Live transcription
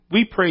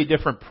We pray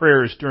different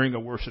prayers during a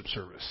worship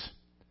service.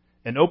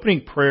 An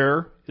opening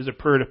prayer is a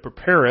prayer to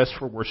prepare us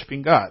for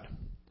worshiping God.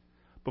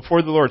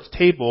 Before the Lord's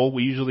table,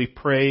 we usually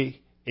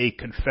pray a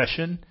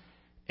confession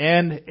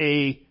and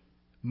a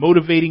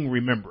motivating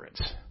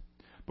remembrance.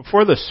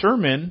 Before the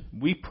sermon,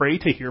 we pray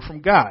to hear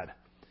from God.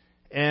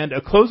 And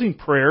a closing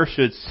prayer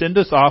should send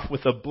us off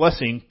with a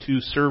blessing to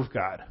serve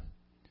God.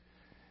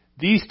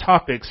 These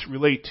topics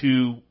relate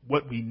to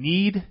what we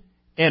need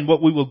and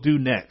what we will do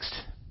next.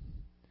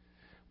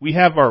 We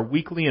have our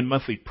weekly and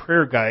monthly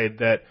prayer guide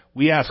that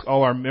we ask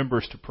all our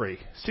members to pray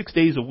 6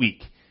 days a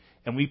week.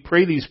 And we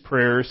pray these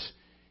prayers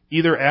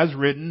either as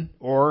written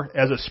or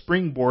as a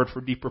springboard for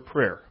deeper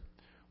prayer.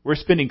 We're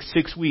spending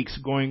 6 weeks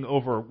going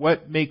over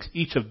what makes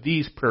each of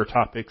these prayer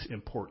topics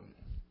important.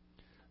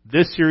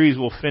 This series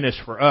will finish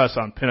for us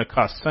on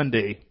Pentecost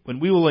Sunday when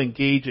we will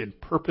engage in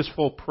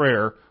purposeful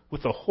prayer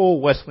with the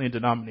whole Wesleyan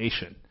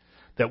denomination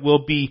that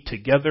will be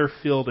together,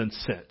 filled, and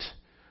sent,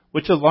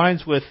 which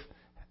aligns with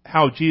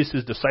how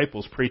Jesus'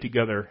 disciples prayed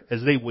together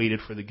as they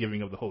waited for the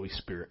giving of the Holy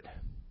Spirit.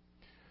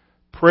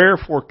 Prayer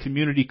for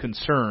community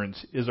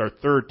concerns is our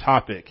third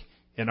topic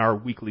in our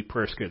weekly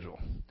prayer schedule.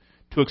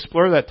 To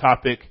explore that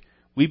topic,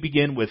 we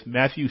begin with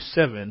Matthew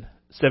 7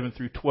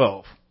 through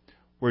 12,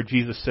 where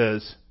Jesus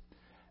says,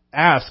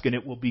 "Ask and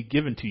it will be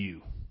given to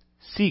you.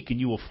 Seek and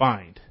you will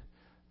find.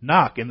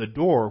 Knock and the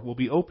door will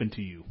be opened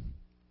to you.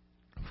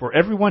 For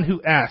everyone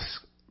who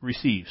asks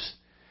receives,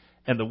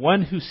 and the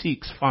one who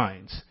seeks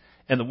finds,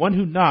 and the one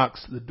who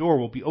knocks, the door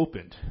will be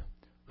opened.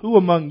 Who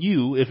among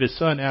you, if his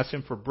son asks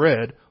him for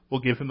bread, will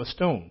give him a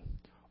stone?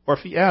 Or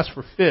if he asks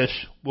for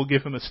fish, will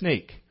give him a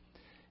snake?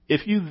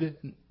 If you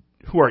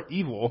who are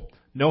evil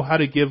know how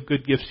to give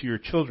good gifts to your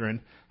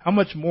children, how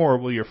much more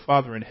will your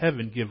Father in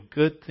heaven give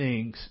good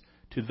things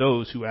to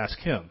those who ask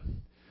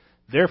him?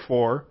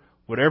 Therefore,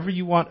 whatever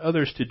you want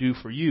others to do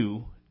for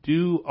you,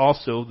 do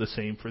also the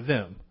same for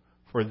them.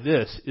 For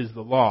this is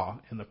the law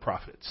and the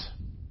prophets."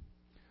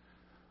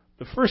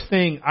 The first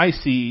thing I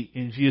see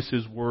in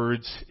Jesus'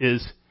 words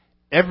is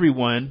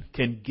everyone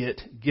can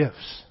get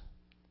gifts.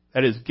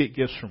 That is, get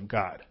gifts from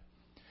God.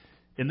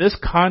 In this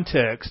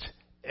context,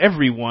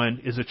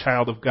 everyone is a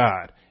child of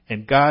God,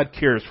 and God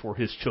cares for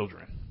his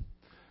children.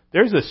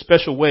 There's a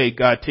special way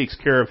God takes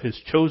care of his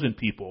chosen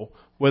people,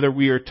 whether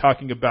we are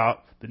talking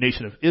about the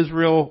nation of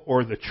Israel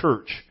or the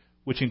church,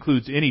 which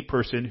includes any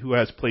person who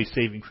has placed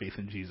saving faith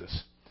in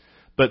Jesus.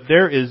 But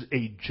there is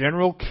a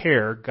general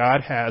care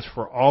God has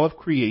for all of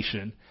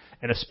creation,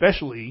 and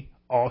especially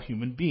all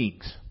human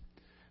beings.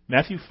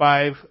 Matthew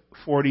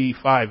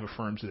 5:45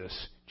 affirms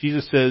this.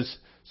 Jesus says,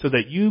 "So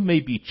that you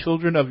may be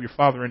children of your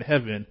Father in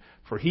heaven,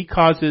 for he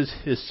causes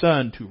his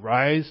sun to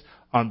rise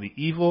on the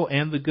evil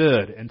and the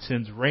good, and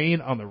sends rain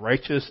on the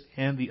righteous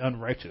and the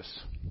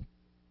unrighteous."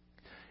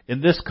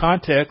 In this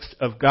context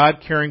of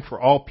God caring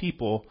for all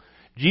people,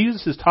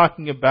 Jesus is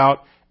talking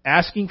about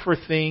asking for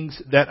things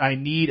that I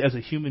need as a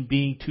human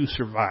being to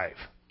survive.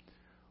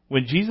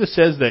 When Jesus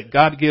says that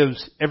God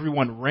gives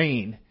everyone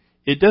rain,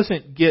 it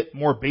doesn't get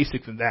more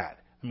basic than that.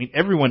 I mean,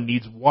 everyone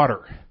needs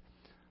water.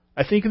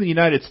 I think in the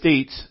United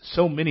States,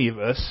 so many of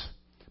us,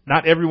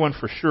 not everyone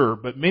for sure,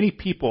 but many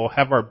people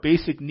have our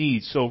basic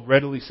needs so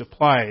readily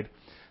supplied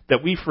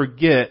that we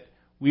forget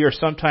we are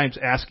sometimes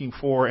asking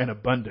for an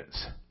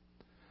abundance.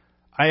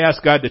 I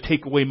ask God to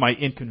take away my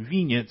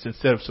inconvenience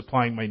instead of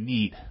supplying my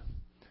need.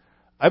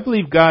 I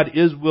believe God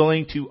is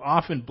willing to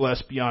often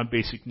bless beyond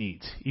basic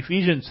needs.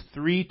 Ephesians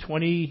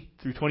 3:20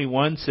 through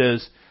 21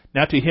 says,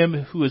 "Now to him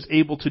who is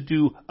able to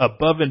do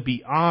above and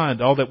beyond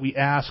all that we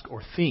ask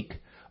or think,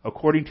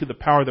 according to the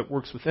power that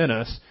works within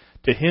us,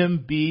 to him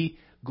be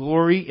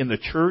glory in the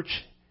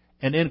church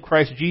and in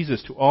Christ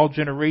Jesus to all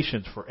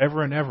generations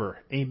forever and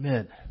ever.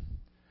 Amen."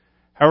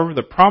 However,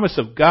 the promise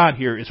of God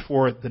here is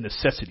for the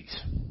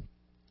necessities.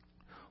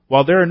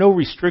 While there are no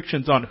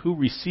restrictions on who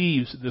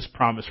receives this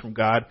promise from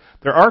God,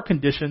 there are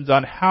conditions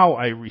on how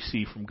I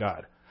receive from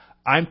God.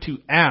 I'm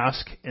to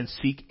ask and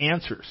seek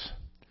answers.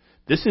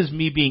 This is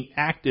me being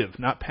active,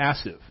 not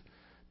passive.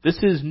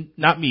 This is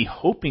not me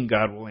hoping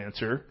God will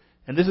answer,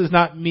 and this is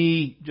not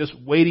me just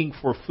waiting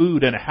for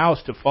food and a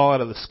house to fall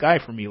out of the sky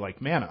for me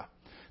like manna.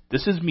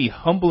 This is me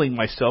humbling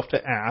myself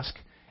to ask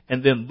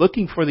and then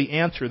looking for the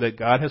answer that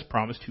God has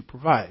promised to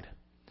provide.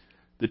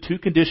 The two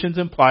conditions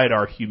implied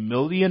are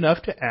humility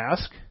enough to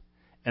ask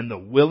and the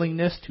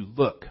willingness to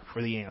look for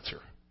the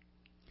answer.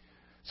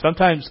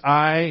 Sometimes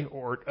I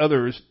or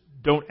others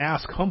don't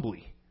ask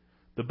humbly.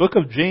 The book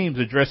of James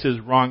addresses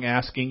wrong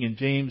asking in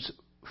James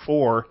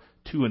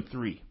 4:2 and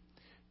 3.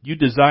 "You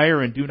desire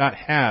and do not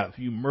have.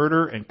 You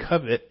murder and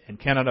covet and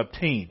cannot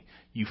obtain.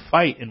 You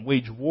fight and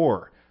wage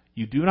war.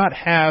 You do not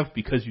have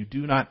because you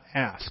do not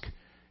ask.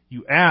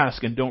 You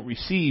ask and don't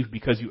receive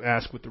because you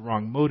ask with the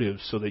wrong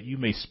motives so that you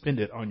may spend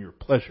it on your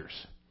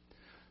pleasures."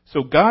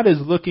 So God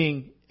is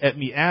looking at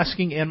me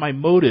asking and my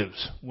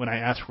motives when I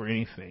ask for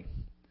anything.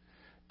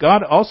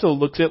 God also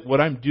looks at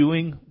what I'm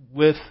doing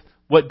with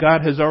what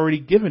God has already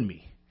given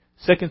me.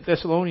 2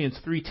 Thessalonians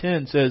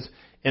 3:10 says,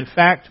 "In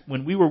fact,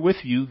 when we were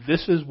with you,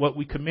 this is what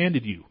we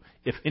commanded you.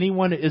 If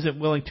anyone isn't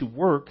willing to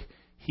work,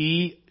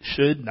 he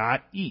should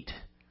not eat.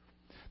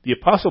 The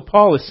Apostle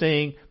Paul is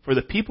saying, for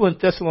the people in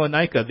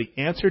Thessalonica, the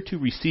answer to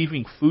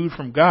receiving food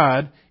from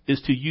God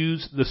is to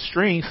use the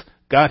strength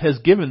God has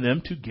given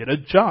them to get a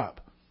job.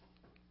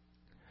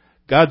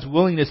 God's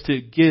willingness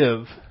to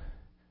give,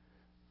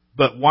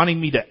 but wanting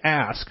me to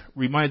ask,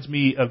 reminds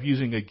me of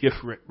using a gift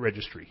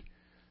registry.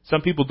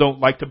 Some people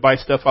don't like to buy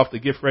stuff off the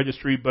gift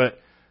registry, but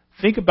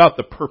think about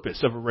the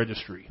purpose of a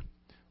registry.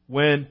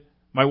 When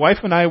my wife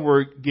and I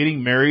were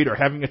getting married or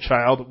having a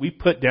child, we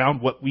put down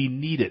what we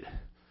needed.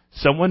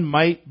 Someone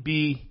might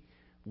be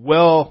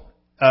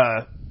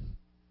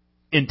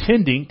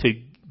intending to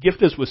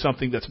gift us with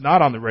something that's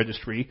not on the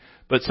registry,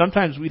 but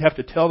sometimes we'd have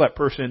to tell that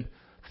person,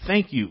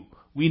 thank you.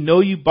 We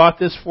know you bought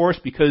this for us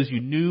because you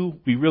knew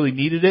we really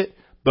needed it,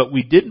 but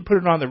we didn't put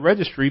it on the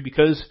registry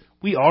because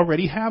we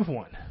already have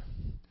one.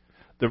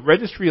 The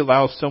registry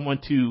allows someone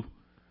to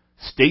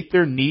state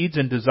their needs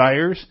and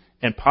desires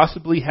and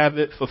possibly have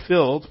it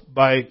fulfilled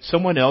by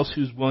someone else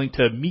who's willing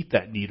to meet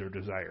that need or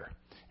desire,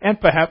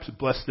 and perhaps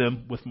bless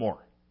them with more.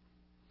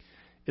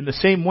 In the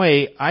same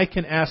way, I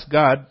can ask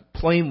God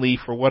plainly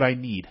for what I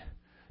need,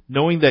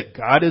 knowing that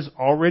God is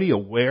already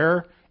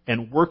aware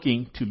and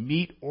working to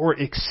meet or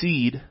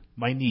exceed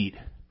my need.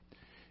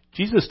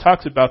 Jesus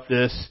talks about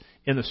this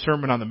in the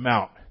Sermon on the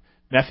Mount,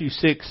 Matthew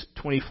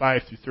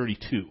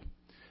 6:25-32.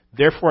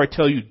 Therefore I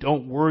tell you,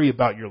 don't worry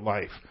about your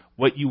life,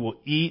 what you will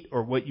eat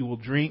or what you will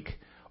drink,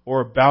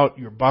 or about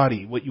your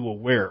body, what you will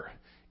wear.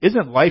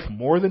 Isn't life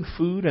more than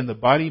food and the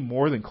body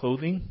more than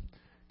clothing?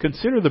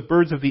 Consider the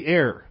birds of the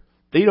air.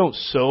 They don't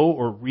sow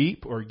or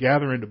reap or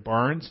gather into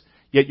barns,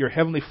 yet your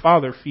heavenly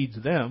Father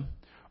feeds them.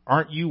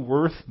 Aren't you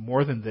worth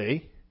more than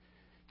they?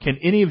 Can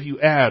any of you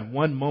add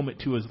 1 moment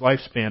to his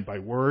lifespan by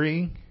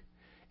worrying?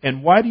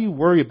 And why do you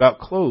worry about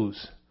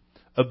clothes?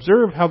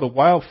 Observe how the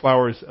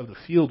wildflowers of the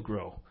field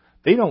grow.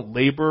 They don't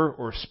labor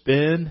or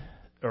spin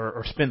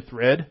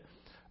thread.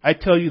 I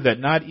tell you that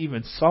not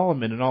even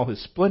Solomon in all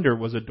his splendor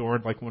was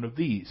adorned like one of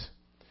these.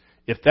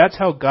 If that's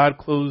how God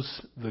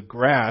clothes the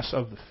grass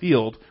of the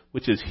field,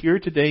 which is here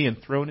today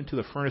and thrown into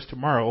the furnace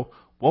tomorrow,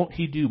 won't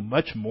he do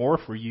much more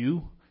for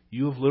you,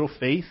 you of little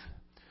faith?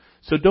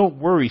 So don't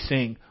worry,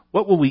 saying,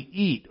 what will we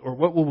eat, or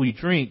what will we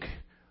drink?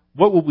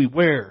 What will we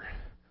wear?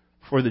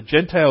 For the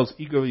Gentiles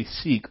eagerly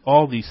seek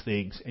all these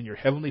things, and your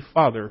heavenly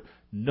Father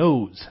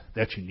knows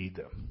that you need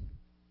them.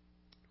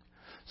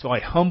 So I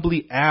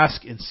humbly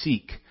ask and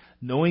seek,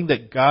 knowing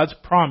that God's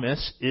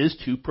promise is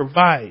to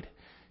provide.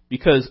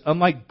 Because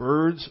unlike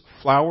birds,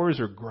 flowers,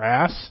 or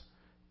grass,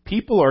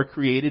 people are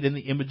created in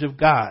the image of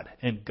God,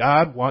 and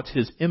God wants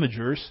his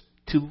imagers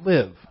to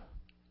live.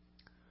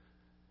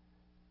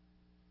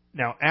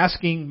 Now,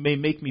 asking may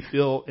make me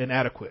feel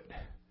inadequate.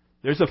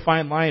 There's a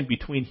fine line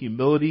between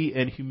humility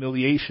and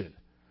humiliation.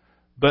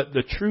 But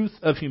the truth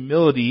of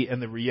humility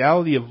and the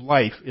reality of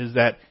life is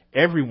that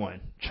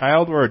everyone,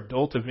 child or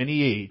adult of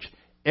any age,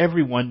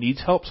 everyone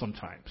needs help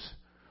sometimes.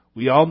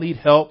 We all need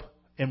help,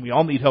 and we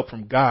all need help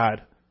from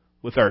God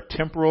with our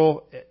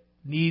temporal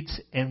needs,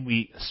 and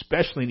we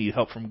especially need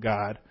help from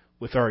God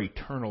with our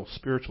eternal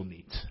spiritual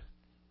needs.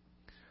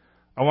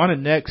 I want to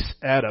next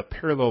add a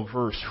parallel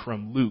verse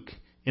from Luke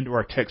into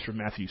our text from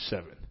Matthew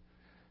 7.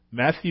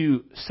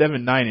 Matthew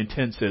 7:9 and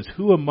 10 says,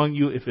 who among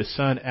you, if his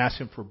son asks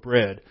him for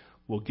bread,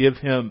 will give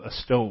him a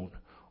stone?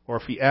 Or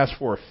if he asks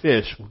for a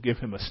fish, will give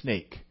him a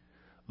snake?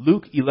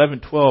 Luke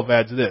 11:12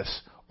 adds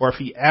this, or if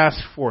he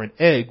asks for an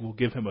egg, will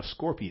give him a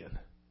scorpion.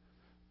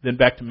 Then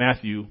back to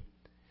Matthew,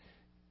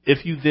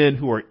 if you then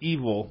who are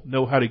evil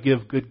know how to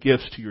give good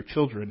gifts to your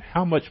children,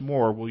 how much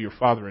more will your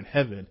Father in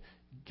heaven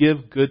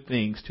give good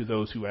things to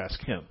those who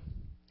ask him?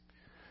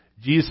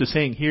 Jesus is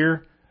saying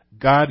here,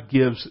 God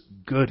gives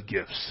good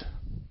gifts.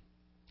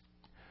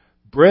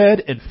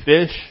 Bread and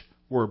fish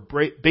were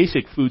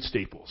basic food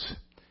staples.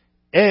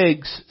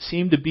 Eggs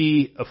seem to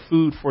be a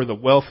food for the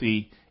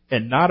wealthy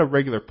and not a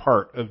regular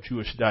part of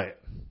Jewish diet.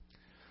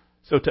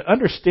 So to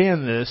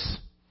understand this,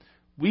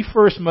 we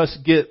first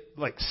must get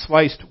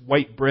sliced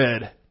white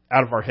bread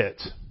out of our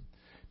heads.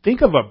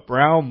 Think of a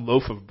brown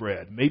loaf of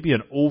bread, maybe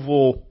an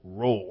oval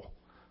roll.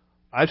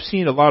 I've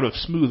seen a lot of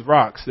smooth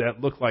rocks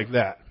that look like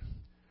that.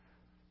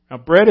 Now,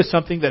 bread is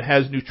something that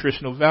has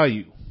nutritional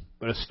value,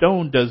 but a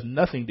stone does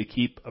nothing to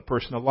keep a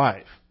person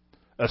alive.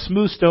 A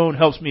smooth stone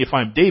helps me if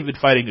I'm David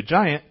fighting a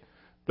giant,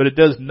 but it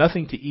does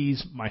nothing to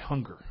ease my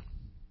hunger.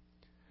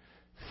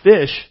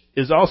 Fish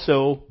is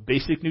also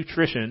basic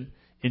nutrition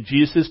in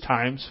Jesus'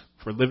 times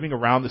for living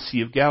around the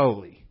Sea of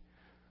Galilee.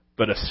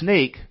 But a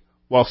snake,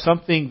 while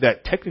something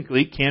that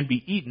technically can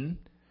be eaten,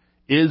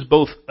 is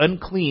both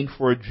unclean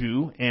for a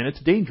Jew and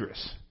it's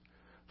dangerous.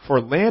 For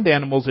land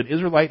animals, an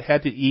Israelite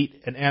had to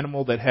eat an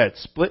animal that had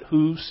split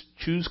hooves,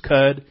 chews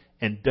cud,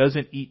 and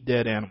doesn't eat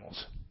dead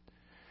animals.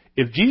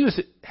 If Jesus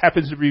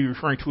happens to be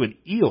referring to an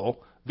eel,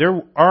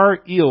 there are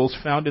eels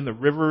found in the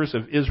rivers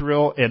of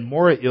Israel and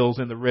moray eels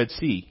in the Red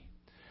Sea.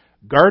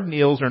 Garden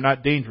eels are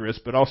not dangerous,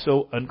 but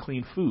also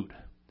unclean food.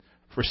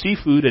 For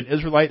seafood, an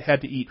Israelite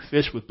had to eat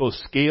fish with both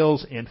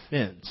scales and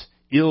fins.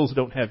 Eels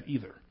don't have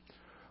either.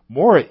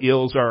 Mora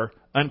eels are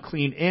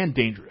unclean and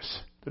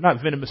dangerous. They're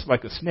not venomous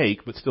like a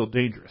snake, but still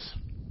dangerous.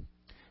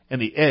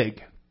 And the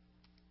egg.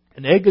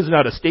 An egg is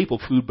not a staple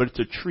food, but it's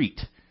a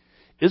treat.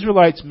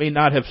 Israelites may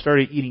not have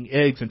started eating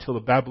eggs until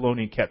the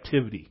Babylonian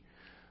captivity.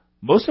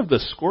 Most of the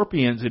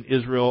scorpions in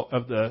Israel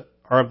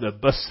are of the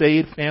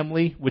Busaid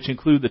family, which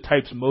include the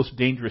types most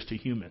dangerous to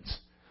humans.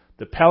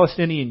 The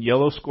Palestinian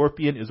yellow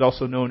scorpion is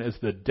also known as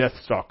the death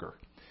stalker.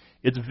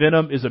 Its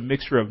venom is a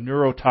mixture of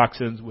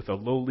neurotoxins with a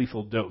low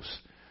lethal dose.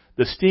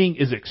 The sting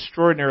is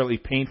extraordinarily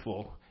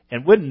painful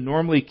and wouldn't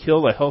normally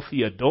kill a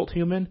healthy adult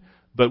human,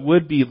 but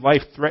would be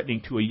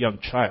life-threatening to a young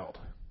child.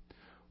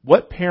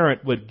 What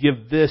parent would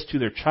give this to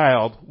their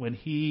child when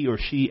he or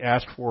she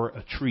asked for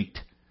a treat?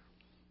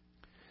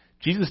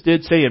 Jesus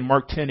did say in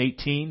Mark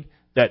 10:18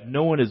 that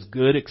no one is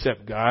good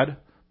except God,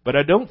 but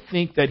I don't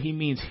think that he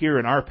means here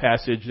in our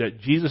passage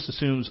that Jesus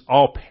assumes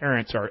all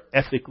parents are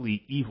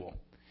ethically evil.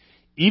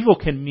 Evil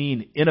can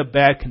mean in a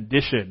bad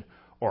condition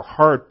or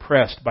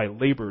hard-pressed by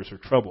labors or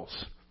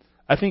troubles.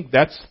 I think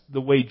that's the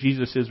way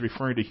Jesus is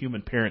referring to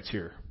human parents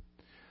here.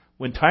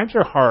 When times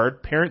are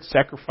hard, parents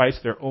sacrifice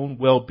their own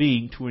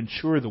well-being to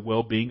ensure the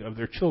well-being of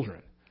their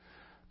children.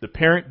 The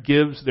parent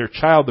gives their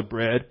child the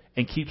bread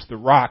and keeps the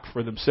rock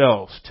for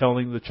themselves,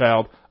 telling the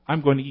child,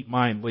 I'm going to eat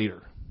mine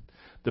later.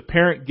 The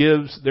parent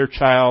gives their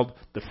child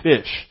the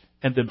fish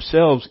and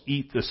themselves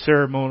eat the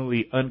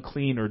ceremonially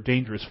unclean or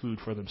dangerous food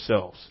for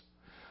themselves.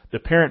 The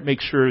parent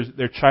makes sure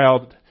their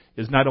child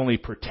is not only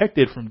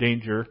protected from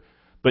danger,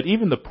 but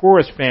even the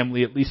poorest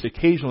family at least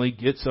occasionally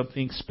gets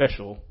something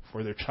special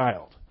for their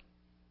child.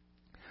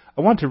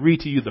 I want to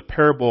read to you the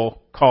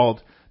parable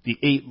called The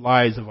 8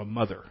 Lies of a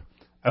Mother.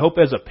 I hope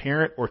as a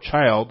parent or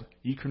child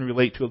you can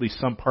relate to at least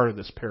some part of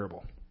this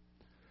parable.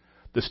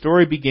 The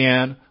story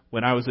began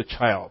when I was a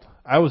child.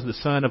 I was the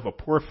son of a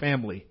poor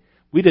family.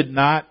 We did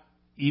not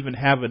even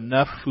have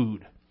enough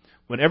food.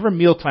 Whenever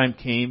mealtime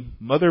came,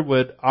 Mother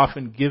would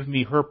often give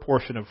me her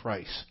portion of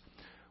rice.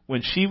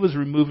 When she was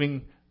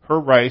removing her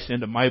rice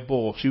into my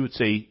bowl, she would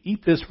say,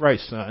 Eat this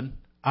rice, son.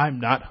 I'm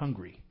not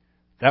hungry.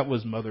 That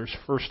was Mother's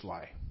first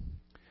lie.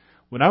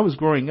 When I was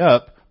growing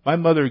up, my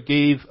mother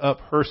gave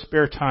up her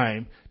spare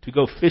time to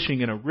go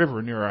fishing in a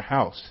river near our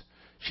house.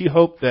 She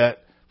hoped that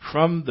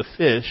from the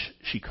fish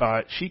she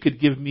caught, she could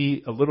give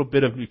me a little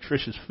bit of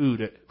nutritious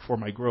food for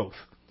my growth.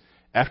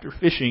 After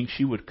fishing,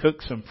 she would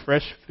cook some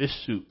fresh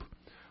fish soup.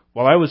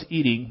 While I was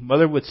eating,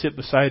 Mother would sit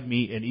beside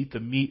me and eat the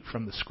meat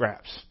from the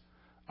scraps.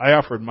 I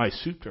offered my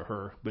soup to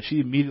her, but she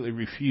immediately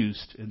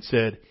refused and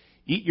said,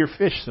 Eat your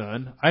fish,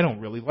 son. I don't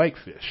really like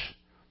fish.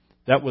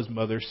 That was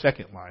Mother's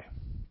second lie.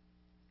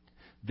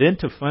 Then,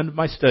 to fund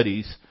my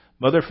studies,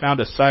 Mother found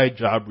a side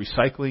job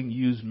recycling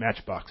used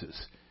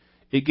matchboxes.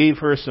 It gave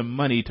her some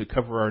money to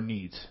cover our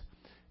needs.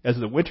 As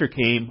the winter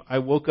came, I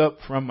woke up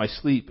from my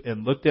sleep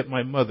and looked at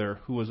my mother,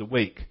 who was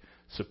awake,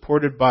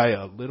 supported by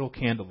a little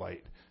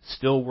candlelight,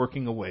 still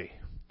working away.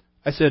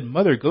 I said,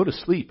 Mother, go to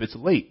sleep. It's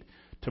late.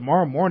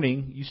 Tomorrow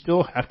morning, you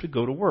still have to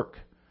go to work.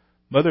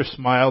 Mother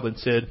smiled and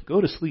said,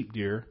 Go to sleep,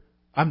 dear.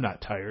 I'm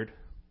not tired.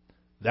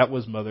 That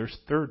was Mother's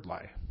third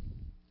lie.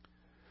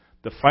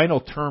 The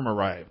final term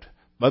arrived.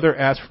 Mother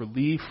asked for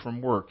leave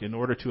from work in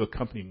order to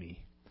accompany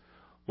me.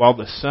 While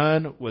the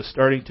sun was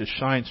starting to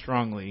shine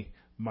strongly,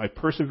 my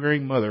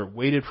persevering mother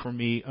waited for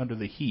me under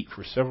the heat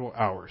for several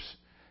hours.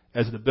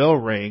 As the bell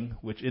rang,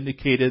 which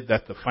indicated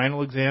that the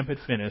final exam had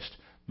finished,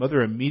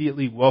 Mother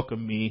immediately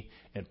welcomed me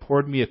and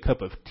poured me a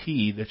cup of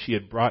tea that she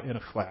had brought in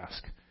a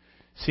flask.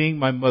 Seeing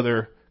my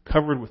mother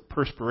covered with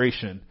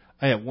perspiration,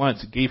 I at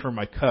once gave her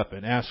my cup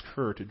and asked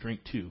her to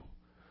drink too.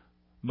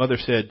 Mother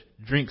said,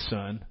 Drink,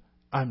 son.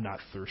 I'm not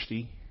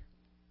thirsty.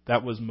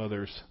 That was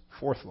Mother's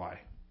fourth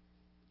lie.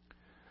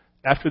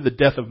 After the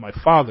death of my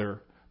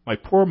father, my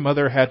poor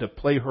mother had to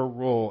play her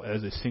role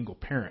as a single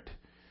parent.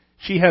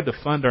 She had to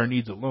fund our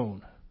needs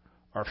alone.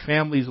 Our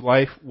family's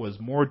life was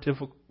more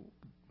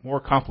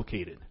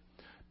complicated.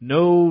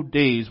 No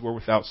days were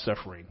without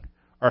suffering.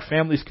 Our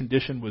family's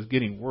condition was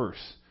getting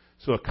worse,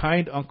 so a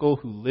kind uncle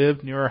who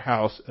lived near our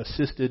house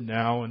assisted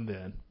now and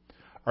then.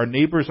 Our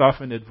neighbors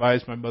often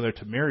advised my mother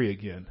to marry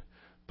again,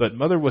 but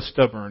Mother was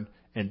stubborn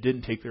and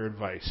didn't take their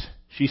advice.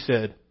 She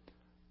said,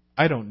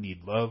 I don't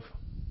need love.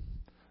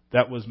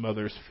 That was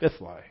Mother's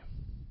fifth lie.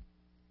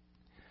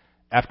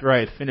 After I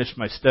had finished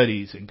my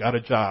studies and got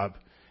a job,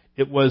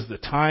 it was the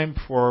time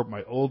for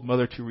my old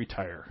mother to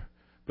retire.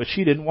 But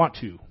she didn't want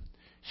to.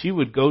 She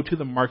would go to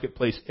the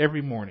marketplace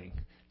every morning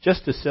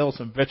just to sell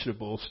some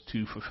vegetables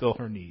to fulfill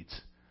her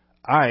needs.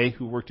 I,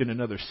 who worked in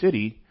another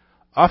city,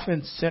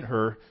 often sent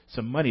her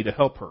some money to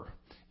help her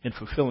in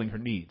fulfilling her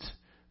needs.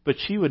 But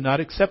she would not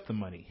accept the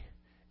money.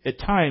 At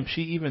times,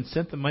 she even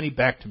sent the money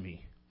back to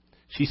me.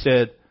 She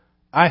said,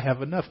 I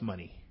have enough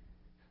money.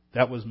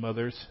 That was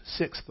Mother's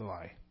sixth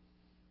lie.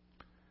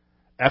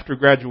 After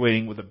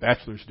graduating with a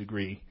bachelor's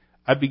degree,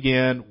 I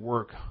began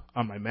work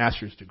on my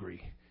master's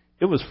degree.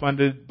 It was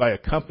funded by a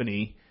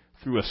company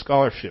through a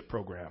scholarship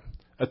program,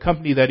 a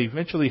company that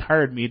eventually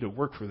hired me to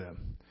work for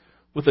them.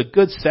 With a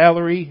good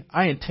salary,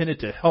 I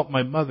intended to help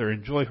my mother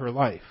enjoy her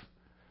life.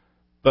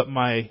 But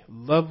my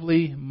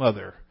lovely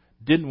mother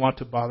didn't want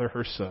to bother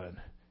her son.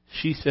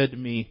 She said to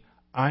me,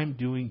 I'm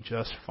doing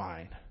just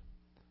fine.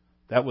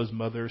 That was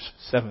Mother's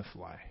seventh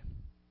lie.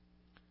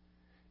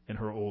 In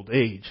her old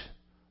age,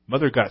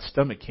 Mother got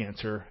stomach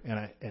cancer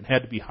and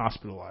had to be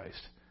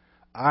hospitalized.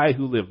 I,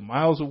 who lived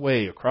miles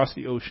away across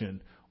the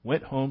ocean,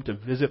 went home to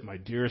visit my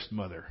dearest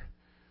mother.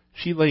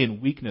 She lay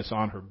in weakness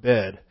on her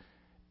bed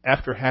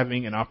after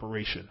having an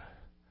operation.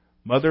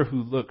 Mother,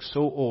 who looked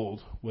so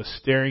old, was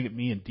staring at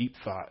me in deep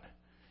thought.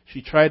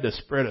 She tried to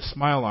spread a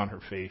smile on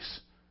her face,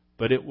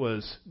 but it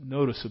was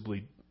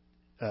noticeably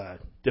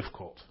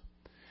difficult.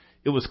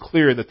 It was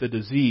clear that the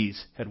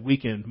disease had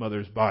weakened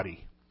Mother's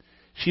body.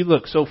 She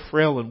looked so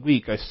frail and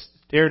weak, I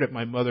stared at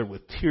my mother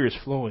with tears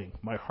flowing.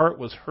 My heart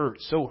was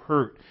so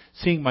hurt,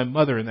 seeing my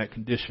mother in that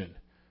condition.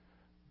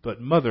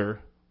 But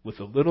Mother, with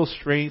the little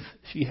strength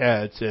she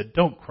had, said,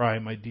 Don't cry,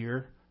 my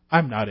dear.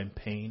 I'm not in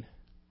pain.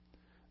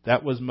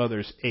 That was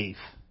Mother's eighth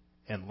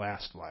and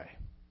last lie.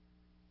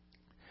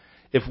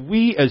 If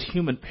we as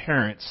human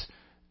parents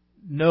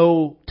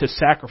know to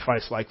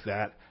sacrifice like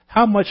that,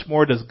 how much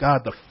more does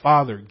God the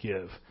Father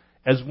give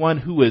as one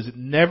who is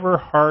never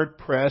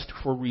hard-pressed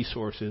for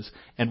resources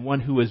and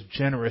one who is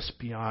generous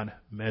beyond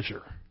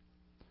measure?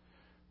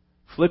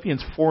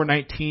 Philippians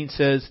 4:19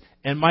 says,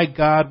 And my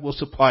God will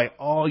supply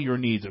all your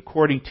needs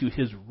according to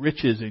his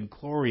riches in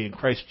glory in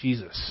Christ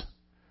Jesus.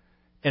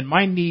 And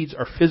my needs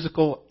are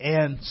physical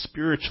and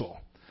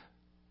spiritual.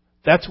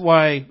 That's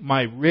why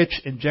my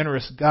rich and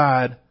generous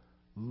God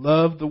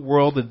loved the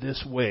world in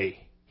this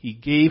way. He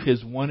gave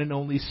his one and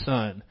only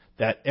Son,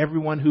 that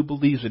everyone who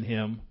believes in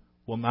him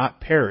will not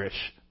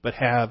perish, but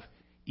have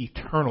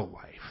eternal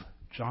life.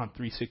 John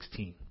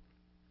 3:16.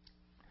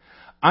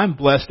 I'm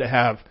blessed to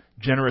have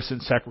generous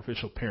and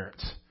sacrificial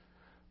parents.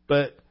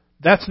 But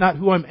that's not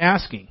who I'm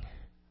asking.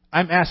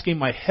 I'm asking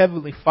my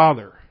Heavenly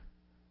Father.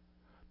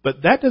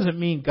 But that doesn't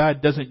mean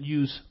God doesn't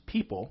use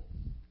people.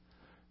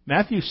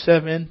 Matthew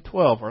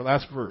 7:12, our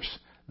last verse.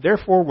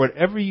 Therefore,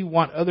 whatever you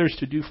want others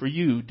to do for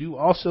you, do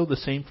also the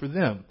same for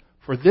them.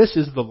 For this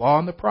is the law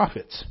and the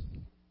prophets.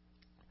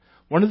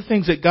 One of the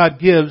things that God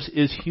gives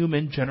is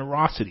human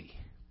generosity.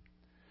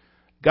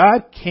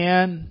 God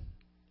can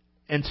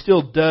and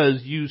still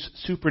does use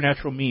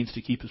supernatural means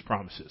to keep his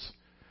promises.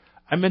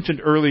 I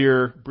mentioned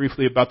earlier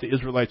briefly about the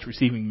Israelites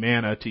receiving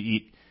manna to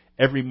eat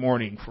every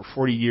morning for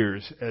 40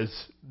 years as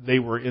they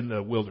were in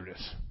the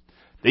wilderness.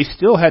 They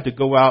still had to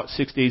go out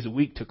 6 days a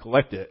week to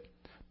collect it,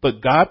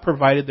 but God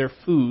provided their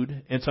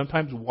food and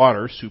sometimes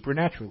water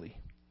supernaturally.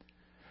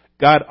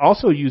 God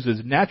also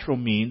uses natural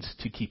means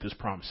to keep his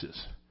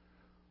promises.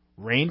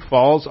 Rain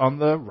falls on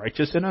the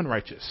righteous and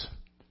unrighteous.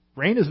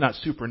 Rain is not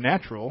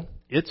supernatural,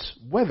 it's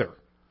weather.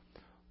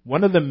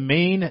 One of the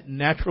main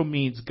natural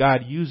means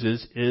God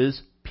uses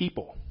is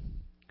people.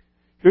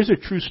 Here's a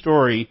true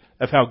story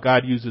of how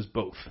God uses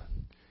both.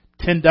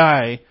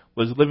 Tendai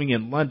was living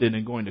in London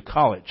and going to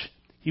college.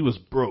 He was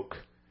broke.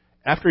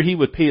 After he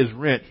would pay his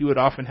rent, he would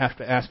often have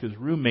to ask his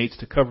roommates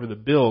to cover the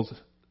bills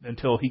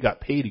until he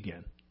got paid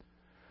again.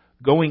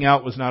 Going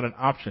out was not an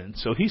option,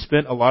 so he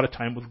spent a lot of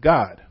time with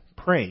God,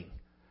 praying.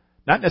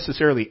 Not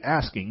necessarily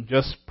asking,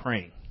 just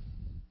praying.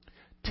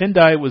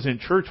 Tendai was in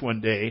church one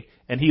day,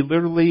 and he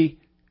literally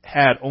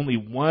had only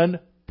 1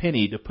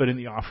 penny to put in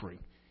the offering.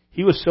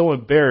 He was so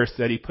embarrassed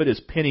that he put his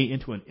penny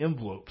into an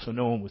envelope so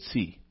no one would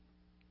see.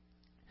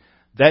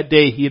 That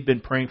day he had been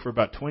praying for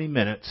about 20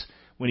 minutes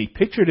when he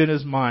pictured in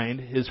his mind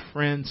his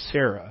friend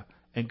Sarah,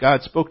 and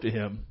God spoke to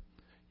him,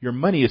 Your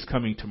money is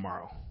coming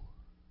tomorrow.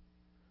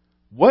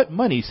 What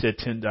money? Said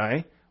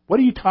Tendai. What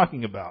are you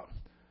talking about?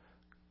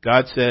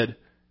 God said,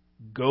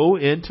 Go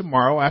in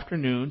tomorrow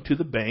afternoon to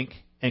the bank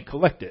and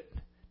collect it.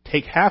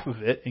 Take half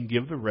of it and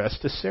give the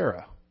rest to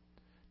Sarah.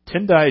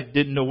 Tendai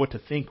didn't know what to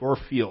think or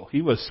feel.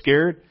 He was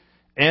scared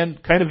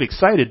and kind of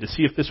excited to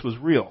see if this was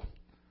real.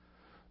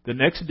 The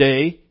next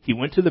day, he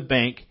went to the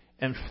bank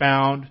and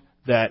found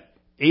that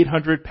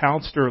 800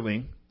 pounds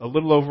sterling, a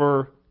little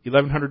over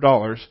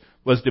 $1,100,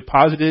 was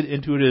deposited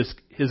into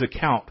his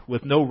account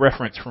with no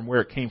reference from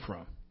where it came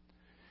from.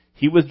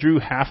 He withdrew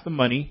half the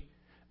money,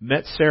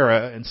 met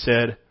Sarah, and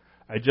said,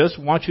 I just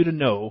want you to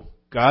know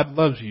God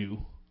loves you.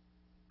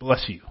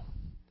 Bless you.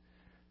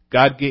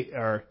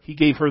 He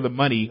gave her the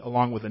money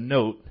along with a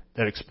note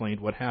that explained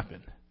what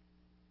happened.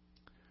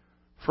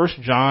 1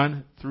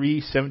 John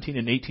 3:17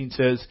 and 18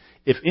 says,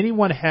 If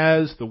anyone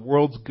has the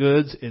world's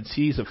goods and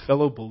sees a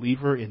fellow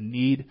believer in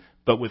need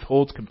but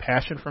withholds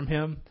compassion from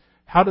him,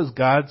 how does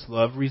God's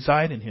love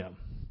reside in him?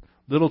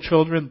 Little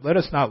children, let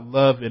us not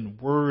love in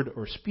word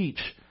or speech,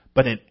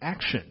 but in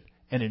action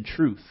and in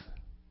truth.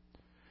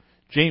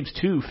 James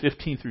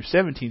 2:15 through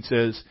 17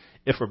 says,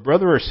 If a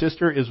brother or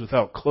sister is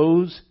without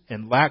clothes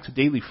and lacks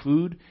daily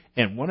food,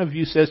 and one of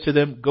you says to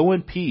them, Go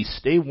in peace,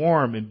 stay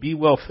warm, and be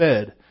well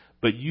fed,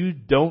 but you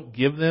don't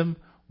give them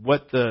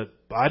what the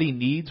body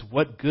needs,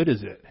 what good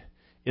is it?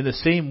 In the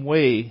same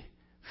way,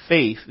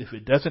 faith, if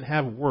it doesn't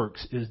have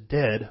works, is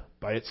dead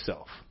by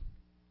itself.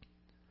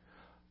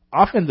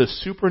 Often the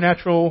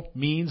supernatural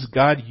means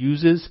God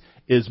uses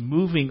is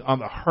moving on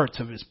the hearts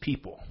of his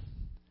people.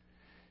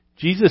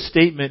 Jesus'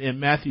 statement in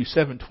Matthew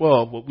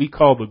 7:12, what we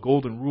call the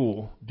golden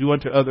rule, do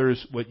unto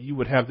others what you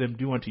would have them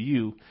do unto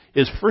you,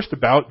 is first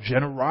about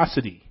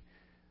generosity,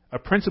 a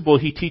principle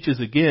he teaches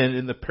again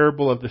in the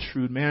parable of the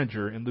shrewd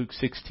manager in Luke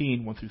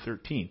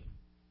 16:1-13.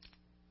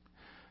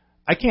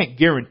 I can't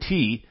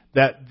guarantee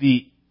that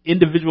the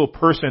individual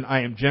person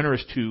I am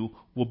generous to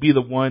will be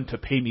the one to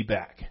pay me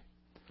back.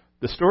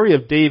 The story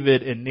of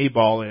David and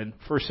Nabal in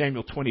 1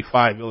 Samuel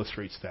 25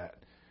 illustrates that.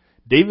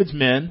 David's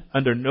men,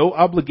 under no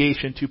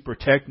obligation to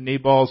protect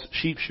Nabal's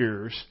sheep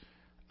shearers,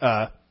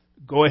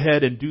 go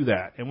ahead and do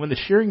that. And when the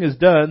shearing is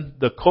done,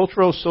 the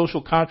cultural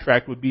social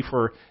contract would be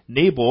for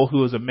Nabal,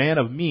 who is a man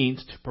of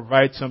means, to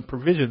provide some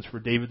provisions for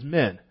David's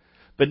men.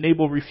 But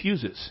Nabal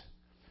refuses.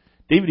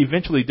 David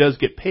eventually does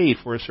get paid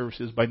for his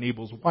services by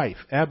Nabal's wife,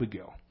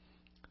 Abigail.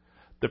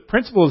 The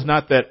principle is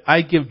not that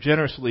I give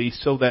generously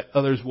so that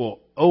others will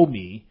owe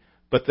me,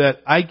 but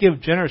that I give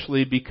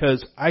generously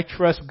because I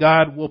trust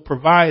God will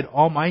provide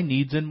all my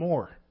needs and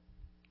more.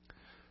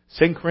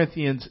 2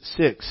 Corinthians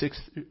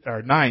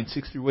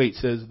 9:6-8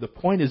 says, the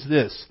point is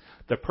this,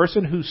 the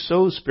person who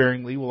sows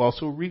sparingly will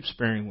also reap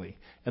sparingly,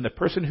 and the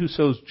person who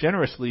sows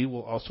generously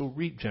will also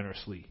reap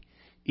generously.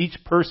 Each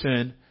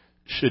person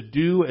should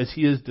do as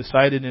he has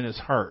decided in his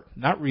heart,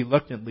 not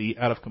reluctantly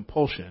out of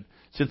compulsion,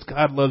 since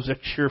God loves a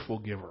cheerful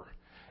giver.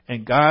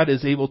 And God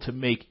is able to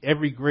make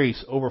every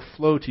grace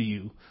overflow to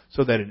you,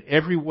 so that in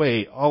every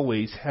way,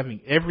 always having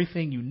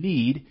everything you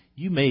need,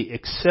 you may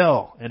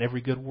excel in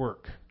every good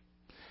work.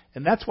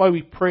 And that's why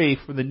we pray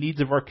for the needs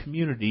of our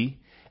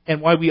community,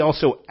 and why we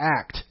also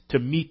act to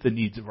meet the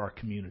needs of our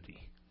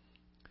community.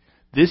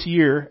 This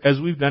year, as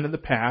we've done in the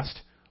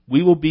past,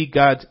 we will be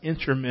God's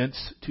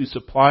instruments to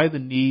supply the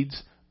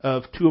needs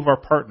of two of our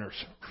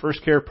partners,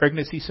 First Care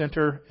Pregnancy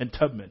Center and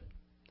Tubman.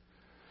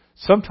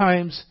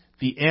 Sometimes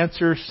the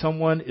answer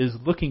someone is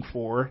looking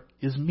for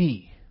is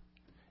me.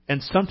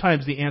 And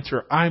sometimes the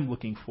answer I'm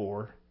looking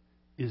for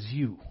is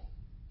you.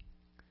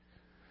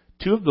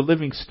 Two of the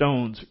living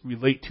stones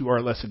relate to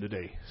our lesson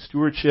today,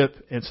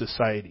 stewardship and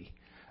society.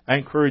 I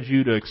encourage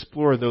you to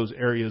explore those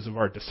areas of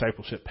our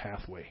discipleship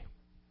pathway.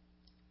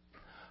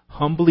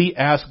 Humbly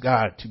ask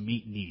God to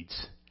meet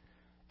needs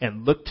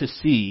and look to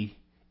see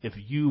if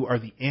you are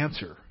the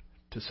answer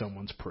to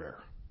someone's prayer.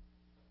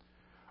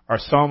 Our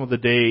psalm of the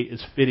day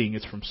is fitting.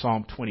 It's from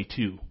Psalm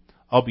 22.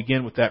 I'll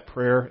begin with that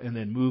prayer and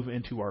then move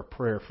into our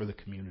prayer for the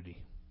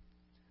community.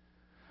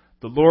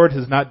 The Lord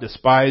has not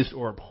despised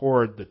or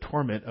abhorred the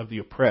torment of the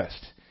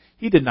oppressed.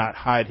 He did not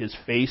hide his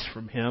face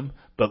from him,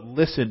 but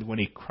listened when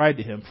he cried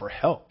to him for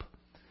help.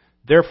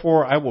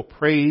 Therefore I will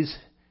praise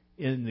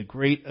in the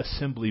great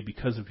assembly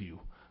because of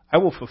you. I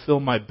will fulfill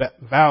my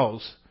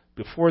vows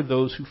before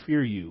those who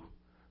fear you.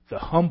 The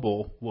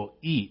humble will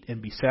eat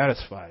and be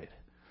satisfied.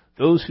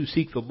 Those who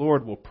seek the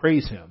Lord will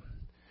praise him.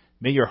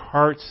 May your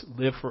hearts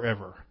live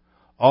forever.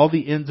 All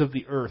the ends of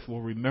the earth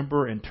will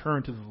remember and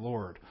turn to the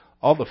Lord.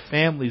 All the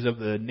families of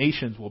the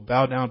nations will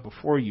bow down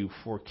before you,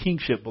 for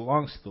kingship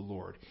belongs to the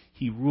Lord.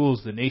 He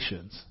rules the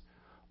nations.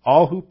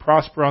 All who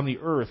prosper on the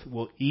earth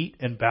will eat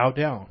and bow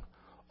down.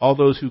 All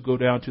those who go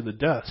down to the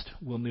dust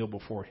will kneel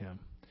before him,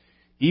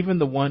 even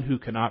the one who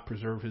cannot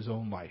preserve his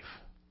own life.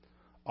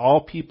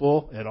 All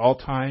people at all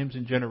times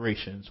and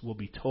generations will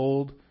be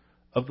told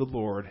of the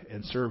Lord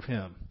and serve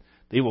him.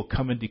 They will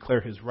come and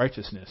declare his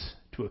righteousness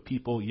to a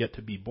people yet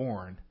to be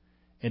born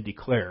and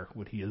declare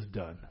what he has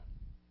done.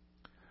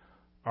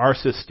 Our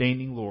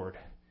sustaining Lord,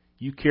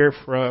 you care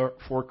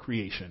for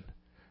creation,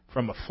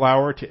 from a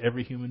flower to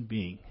every human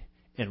being,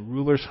 and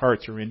rulers'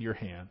 hearts are in your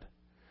hand.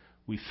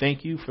 We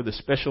thank you for the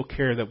special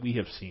care that we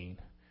have seen.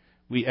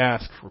 We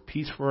ask for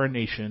peace for our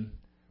nation,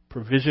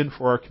 provision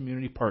for our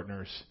community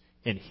partners,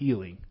 and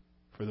healing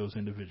for those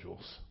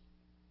individuals.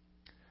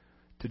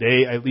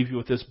 Today, I leave you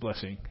with this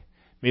blessing.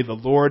 May the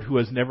Lord, who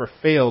has never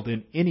failed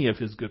in any of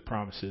his good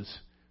promises,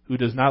 who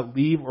does not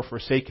leave or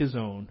forsake his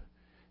own,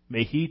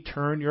 may he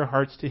turn your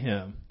hearts to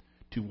him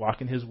to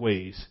walk in his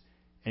ways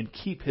and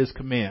keep his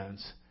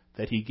commands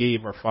that he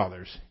gave our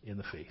fathers in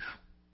the faith.